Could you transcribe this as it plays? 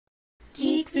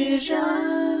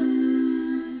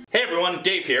Vision. Hey everyone,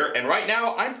 Dave here, and right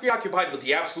now I'm preoccupied with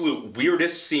the absolute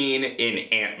weirdest scene in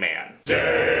Ant-Man.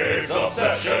 Dave's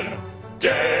Obsession!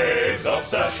 Dave's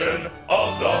Obsession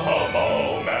of the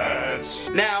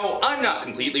moment! Now, I'm not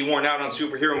completely worn out on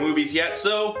superhero movies yet,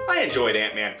 so I enjoyed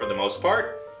Ant-Man for the most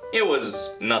part. It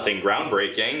was nothing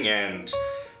groundbreaking, and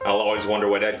I'll always wonder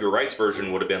what Edgar Wright's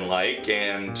version would have been like,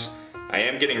 and I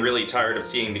am getting really tired of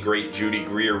seeing the great Judy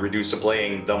Greer reduced to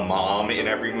playing the mom in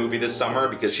every movie this summer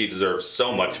because she deserves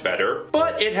so much better.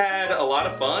 But it had a lot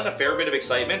of fun, a fair bit of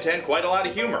excitement, and quite a lot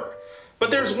of humor.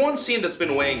 But there's one scene that's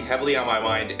been weighing heavily on my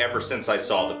mind ever since I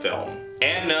saw the film.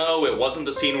 And no, it wasn't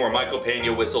the scene where Michael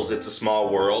Pena whistles It's a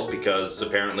Small World, because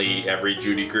apparently every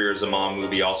Judy Greer is a mom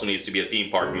movie also needs to be a theme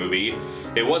park movie.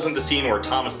 It wasn't the scene where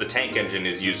Thomas the Tank Engine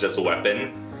is used as a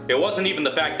weapon. It wasn't even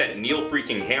the fact that Neil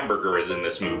freaking Hamburger is in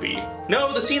this movie.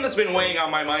 No, the scene that's been weighing on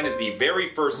my mind is the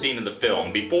very first scene in the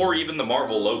film, before even the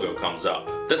Marvel logo comes up.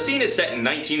 The scene is set in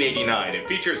 1989 and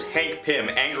features Hank Pym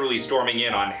angrily storming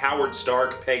in on Howard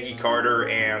Stark, Peggy Carter,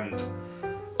 and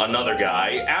another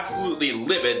guy, absolutely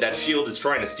livid that S.H.I.E.L.D. is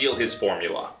trying to steal his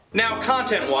formula. Now,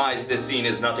 content-wise, this scene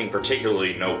is nothing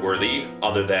particularly noteworthy,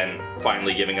 other than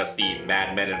finally giving us the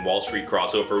Mad Men and Wall Street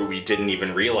crossover we didn't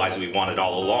even realize we wanted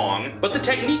all along. But the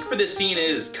technique for this scene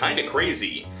is kinda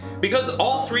crazy, because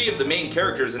all three of the main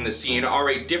characters in this scene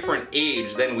are a different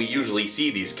age than we usually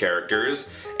see these characters,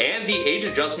 and the age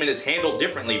adjustment is handled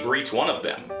differently for each one of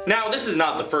them. Now, this is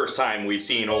not the first time we've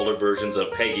seen older versions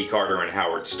of Peggy Carter and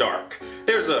Howard Stark.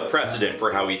 There's a precedent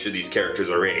for how each of these characters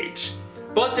are aged.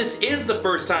 But this is the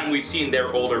first time we've seen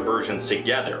their older versions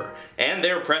together, and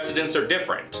their precedents are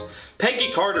different.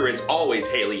 Peggy Carter is always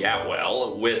Hayley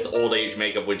Atwell, with old age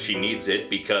makeup when she needs it,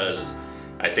 because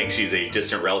I think she's a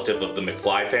distant relative of the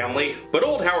McFly family. But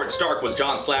old Howard Stark was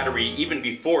John Slattery even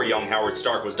before young Howard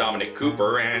Stark was Dominic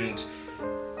Cooper, and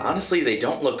honestly, they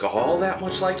don't look all that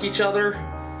much like each other.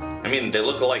 I mean, they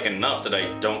look alike enough that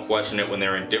I don't question it when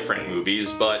they're in different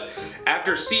movies, but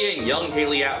after seeing young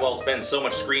Hayley Atwell spend so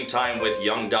much screen time with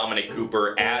young Dominic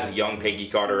Cooper as young Peggy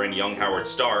Carter and young Howard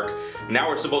Stark, now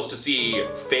we're supposed to see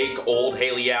fake old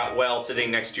Hayley Atwell sitting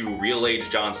next to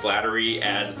real-age John Slattery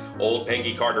as old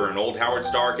Peggy Carter and old Howard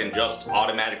Stark and just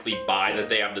automatically buy that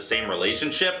they have the same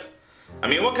relationship? I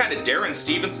mean, what kind of Darren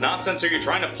Stevens nonsense are you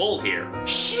trying to pull here?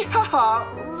 Yeah,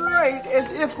 right,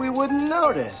 as if we wouldn't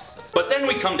notice. But then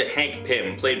we come to Hank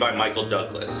Pym, played by Michael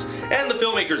Douglas, and the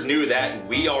filmmakers knew that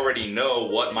we already know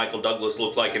what Michael Douglas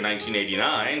looked like in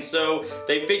 1989, so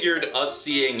they figured us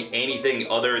seeing anything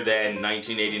other than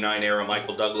 1989 era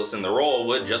Michael Douglas in the role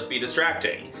would just be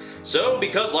distracting. So,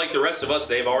 because like the rest of us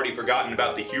they've already forgotten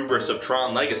about the hubris of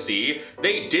Tron Legacy,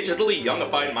 they digitally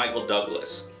youngified Michael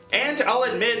Douglas. And I'll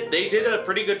admit, they did a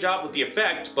pretty good job with the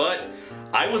effect, but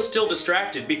I was still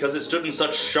distracted because it stood in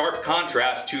such sharp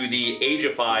contrast to the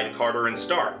ageified Carter and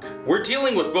Stark. We're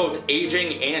dealing with both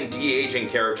aging and de-aging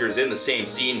characters in the same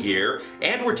scene here,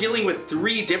 and we're dealing with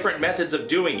three different methods of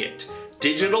doing it: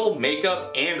 digital,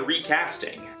 makeup, and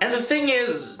recasting. And the thing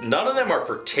is, none of them are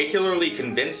particularly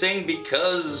convincing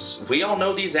because we all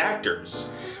know these actors.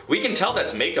 We can tell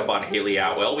that's makeup on Hayley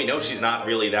Atwell, we know she's not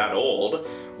really that old.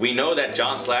 We know that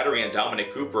John Slattery and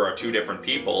Dominic Cooper are two different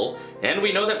people, and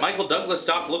we know that Michael Douglas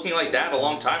stopped looking like that a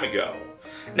long time ago.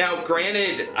 Now,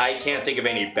 granted, I can't think of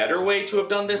any better way to have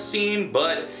done this scene,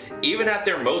 but even at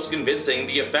their most convincing,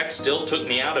 the effects still took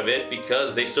me out of it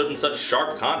because they stood in such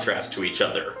sharp contrast to each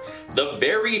other. The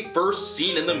very first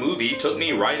scene in the movie took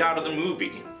me right out of the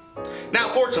movie.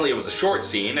 Now, fortunately, it was a short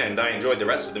scene, and I enjoyed the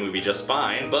rest of the movie just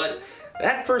fine, but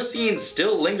that first scene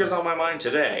still lingers on my mind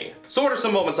today. So what are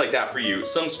some moments like that for you?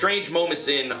 Some strange moments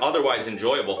in otherwise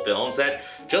enjoyable films that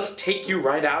just take you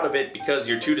right out of it because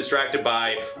you're too distracted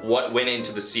by what went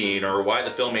into the scene or why the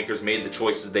filmmakers made the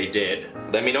choices they did.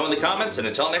 Let me know in the comments, and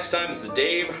until next time, this is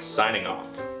Dave, signing off.